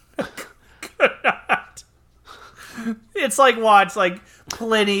 Coconut. It's like watch, like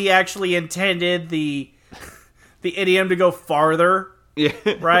Pliny actually intended the idiom to go farther, Yeah.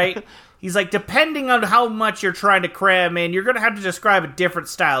 right? He's like, depending on how much you're trying to cram in, you're gonna have to describe a different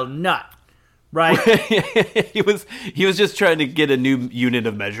style nut, right? he was just trying to get a new unit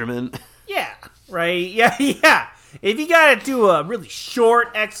of measurement. Yeah, right. Yeah. If you gotta do a really short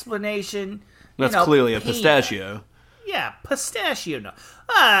explanation, That's you know, clearly a peanut. pistachio. Yeah, pistachio nut.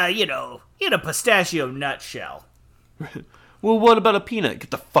 In a pistachio nutshell. Well, what about a peanut? Get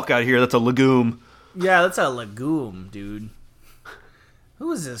the fuck out of here. That's a legume. Yeah, that's a legume, dude.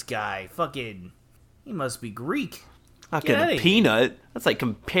 Who is this guy? Fucking, he must be Greek. How Get can outta a here. peanut? That's like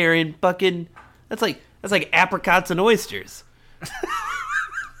comparing fucking. That's like apricots and oysters.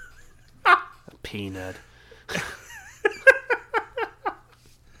 A peanut.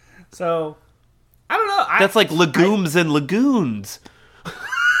 So, I don't know. That's like legumes and lagoons.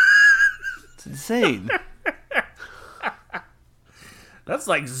 It's insane. That's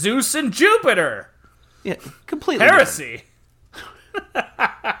like Zeus and Jupiter. Yeah, completely. Heresy.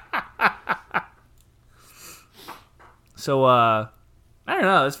 So, I don't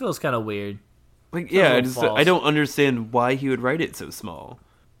know. This feels kind of weird. Like, yeah, a little false. I don't understand why he would write it so small.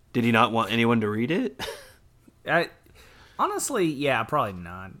 Did he not want anyone to read it? Honestly, yeah, probably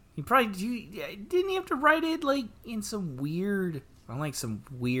not. Didn't he have to write it like in some weird, on like some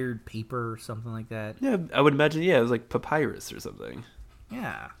weird paper or something like that? Yeah, I would imagine. Yeah, it was like papyrus or something.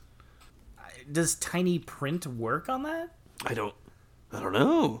 Yeah. Does tiny print work on that? I don't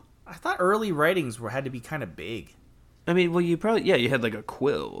know. I thought early writings had to be kind of big. I mean, well, you had like a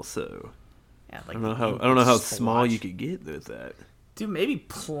quill, so Yeah, I like don't know how small you could get with that. Dude, maybe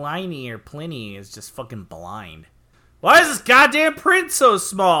Pliny is just fucking blind. Why is this goddamn print so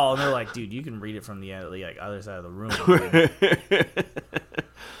small? And they're like, dude, you can read it from the other side of the room.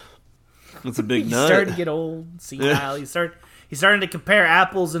 It's a big He's nut. starting to get old, senile. He's starting to compare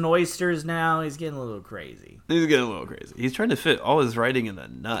apples and oysters now. He's getting a little crazy. He's getting a little crazy. He's trying to fit all his writing in a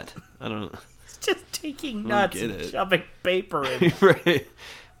nut. I don't know. He's just taking nuts get and it. shoving paper in. Right.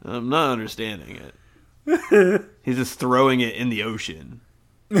 I'm not understanding it. He's just throwing it in the ocean.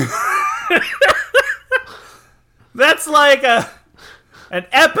 That's like an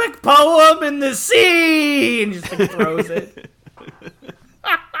epic poem in the sea, and just like throws it.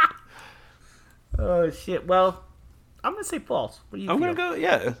 Oh shit! Well, I'm gonna say false. What do you? I'm feel? gonna go.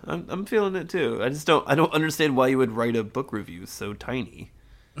 Yeah, I'm feeling it too. I don't understand why you would write a book review so tiny.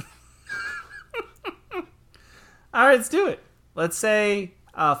 All right, let's do it. Let's say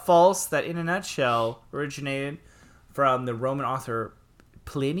false. That in a nutshell originated from the Roman author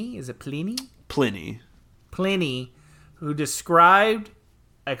Pliny. Is it Pliny? Pliny, who described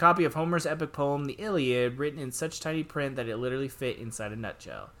a copy of Homer's epic poem, The Iliad, written in such tiny print that it literally fit inside a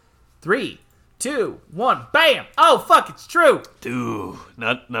nutshell. 3, 2, 1, bam! Oh, fuck, it's true! Dude,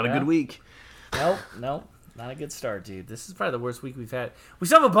 not a good week. Nope, not a good start, dude. This is probably the worst week we've had. We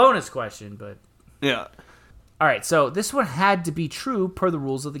still have a bonus question, but... Yeah. All right, so this one had to be true per the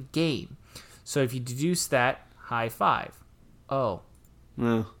rules of the game. So if you deduce that, high five. Oh.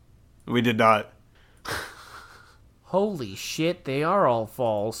 No, we did not. Holy shit, they are all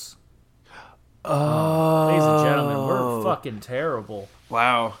false. Oh. Ladies and gentlemen, we're fucking terrible.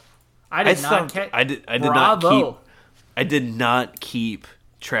 Wow. I did not catch. I did Bravo. I did not keep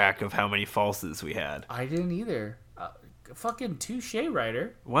track of how many falses we had. I didn't either. Fucking touche,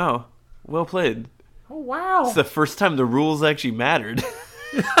 writer. Wow. Well played. Oh, wow. It's the first time the rules actually mattered.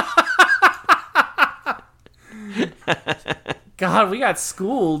 God, we got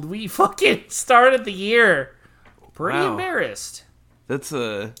schooled. We fucking started the year pretty Wow. embarrassed. This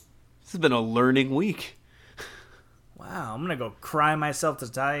has been a learning week. Wow, I'm gonna go cry myself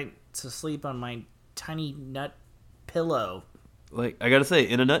to sleep on my tiny nut pillow. Like, I gotta say,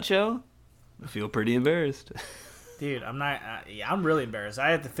 in a nutshell, I feel pretty embarrassed. Dude, I'm not. I'm really embarrassed. I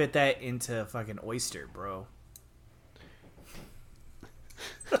have to fit that into a fucking oyster, bro.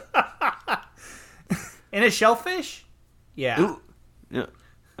 In a shellfish? Yeah. Ooh. Yeah,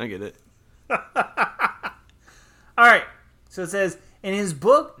 I get it. All right. So it says, in his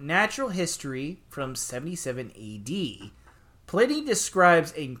book Natural History from 77 AD, Pliny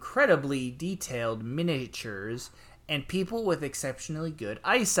describes incredibly detailed miniatures and people with exceptionally good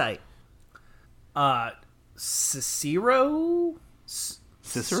eyesight. Cicero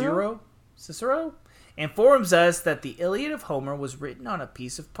informs us that the Iliad of Homer was written on a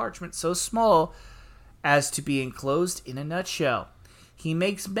piece of parchment so small as to be enclosed in a nutshell. He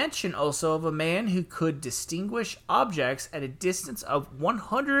makes mention also of a man who could distinguish objects at a distance of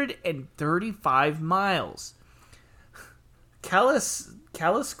 135 miles.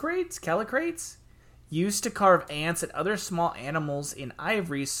 Callicrates used to carve ants and other small animals in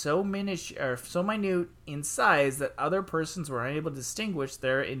ivory so minute in size that other persons were unable to distinguish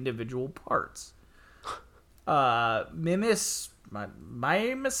their individual parts. Mimicides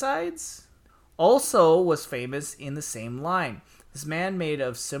also was famous in the same line. This man made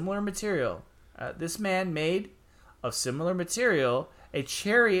of similar material a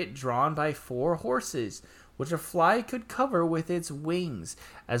chariot drawn by 4 horses, which a fly could cover with its wings,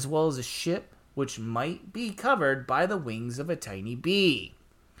 as well as a ship which might be covered by the wings of a tiny bee.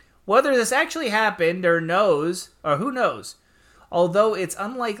 Whether this actually happened or who knows, although it's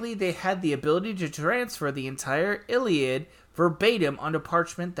unlikely they had the ability to transfer the entire Iliad verbatim onto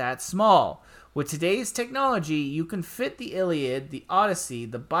parchment that small. With today's technology, you can fit the Iliad, the Odyssey,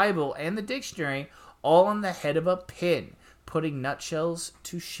 the Bible, and the dictionary all on the head of a pin, putting nutshells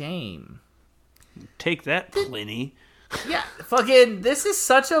to shame. Take that, Pliny. Yeah, fucking, this is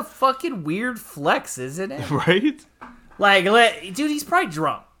such a fucking weird flex, isn't it? Right? Like, dude, he's probably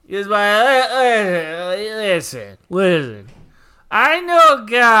drunk. He's like, listen. I know a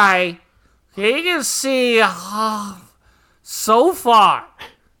guy, he can see so far.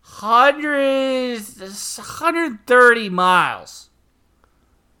 130 miles.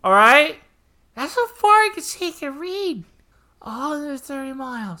 Alright? That's how far he can read. 130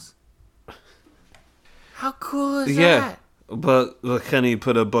 miles. How cool is that? But can he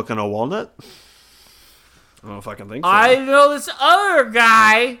put a book on a walnut? I don't know if I can think so. I know this other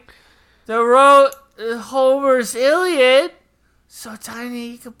guy that wrote Homer's Iliad so tiny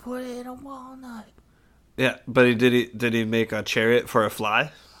he could put it in a walnut. Yeah, but did he make a chariot for a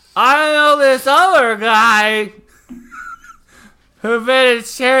fly? I know this other guy who made a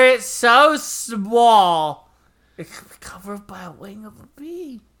chariot so small it could be covered by a wing of a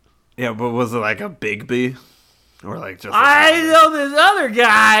bee. Yeah, but was it like a big bee? Or like just I know this other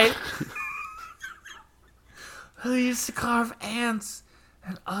guy who used to carve ants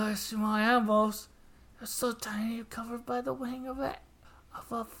and other small animals. They're so tiny, covered by the wing of a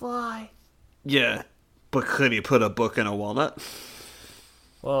fly. Yeah, but could he put a book in a walnut?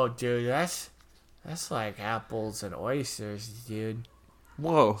 Whoa, dude, that's like apples and oysters, dude.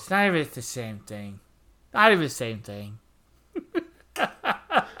 Whoa. It's not even the same thing. Not even the same thing.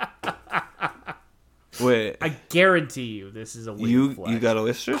 Wait, I guarantee you this is a weird you flex. got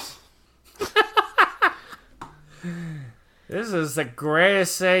oysters? This is the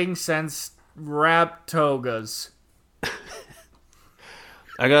greatest thing since wrap togas.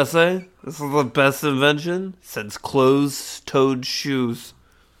 I gotta say, this is the best invention since closed-toed shoes.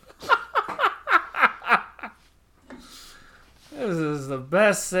 This is the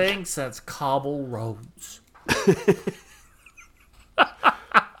best thing since cobble roads.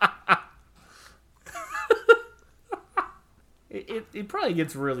 It probably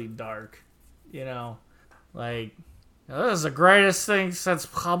gets really dark, you know? Like, this is the greatest thing since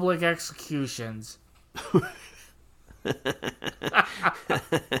public executions.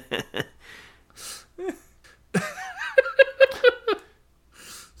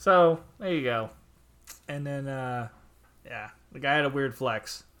 So, there you go. And then, yeah, the guy had a weird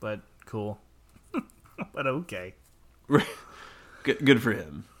flex, but cool. But okay. Good for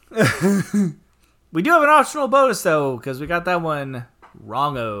him. We do have an optional bonus, though, because we got that one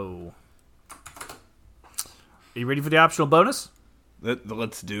wrong-o. Are you ready for the optional bonus?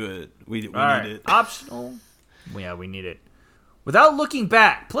 Let's do it. We All right. need it. Optional. Yeah, we need it. Without looking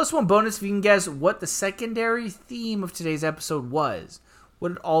back, +1 bonus if you can guess what the secondary theme of today's episode was.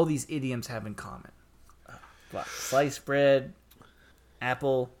 What did all these idioms have in common? Sliced bread,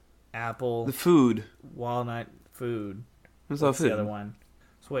 apple, The food. walnut, food. What's all What's food? the other one?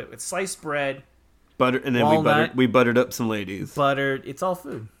 So wait, with sliced bread, Butter, and then Walnut. we buttered up some ladies. buttered, it's all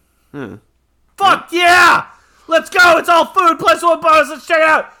food. Huh. Fuck yeah! Let's go! It's all food, +1 bonus, let's check it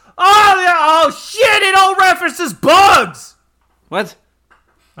out! Oh yeah! Oh shit! It all references bugs! What?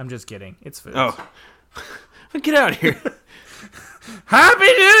 I'm just kidding. It's food. Oh. Get out of here. Happy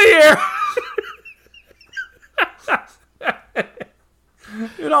New Year!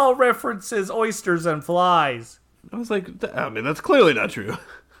 It all references oysters and flies. I was like, I mean, that's clearly not true.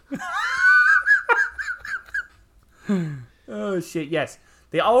 Oh shit, yes.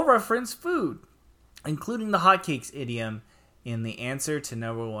 They all reference food, including the hotcakes idiom in the answer to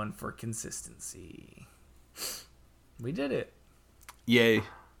number 1 for consistency. We did it. Yay.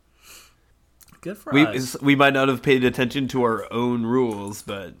 Good for us. We might not have paid attention to our own rules,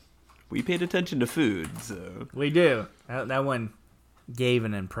 but we paid attention to food, so. We do. That one gave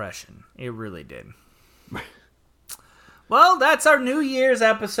an impression. It really did. Well, that's our New Year's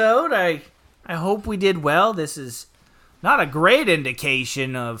episode. I hope we did well. This is not a great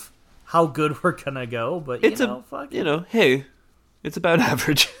indication of how good we're gonna go, but fuck it. Hey, it's about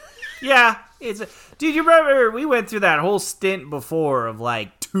average. Yeah, dude. You remember we went through that whole stint before of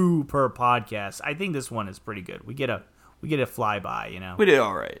like 2 per podcast. I think this one is pretty good. We get a flyby, you know. We did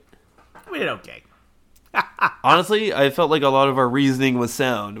all right. We did okay. Honestly, I felt like a lot of our reasoning was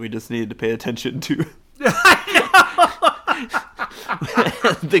sound. We just needed to pay attention to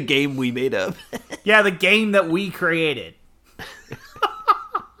the game we made up. Yeah, the game that we created.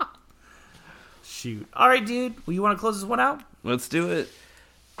 Shoot. All right, dude. Well, you want to close this one out? Let's do it.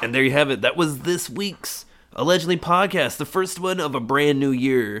 And there you have it. That was this week's Allegedly podcast, the first one of a brand new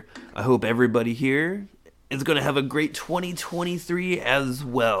year. I hope everybody here is going to have a great 2023 as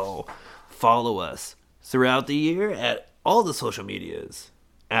well. Follow us throughout the year at all the social medias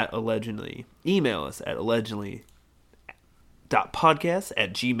at Allegedly. Email us at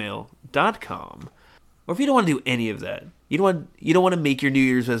allegedly.podcast@gmail.com. Or if you don't want to do any of that, you don't want to make your New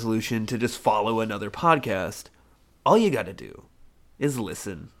Year's resolution to just follow another podcast, all you got to do is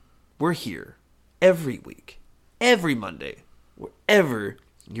listen. We're here every week, every Monday, wherever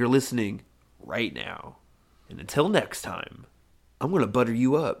you're listening right now. And until next time, I'm going to butter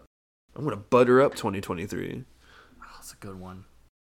you up. I'm going to butter up 2023. Oh, that's a good one.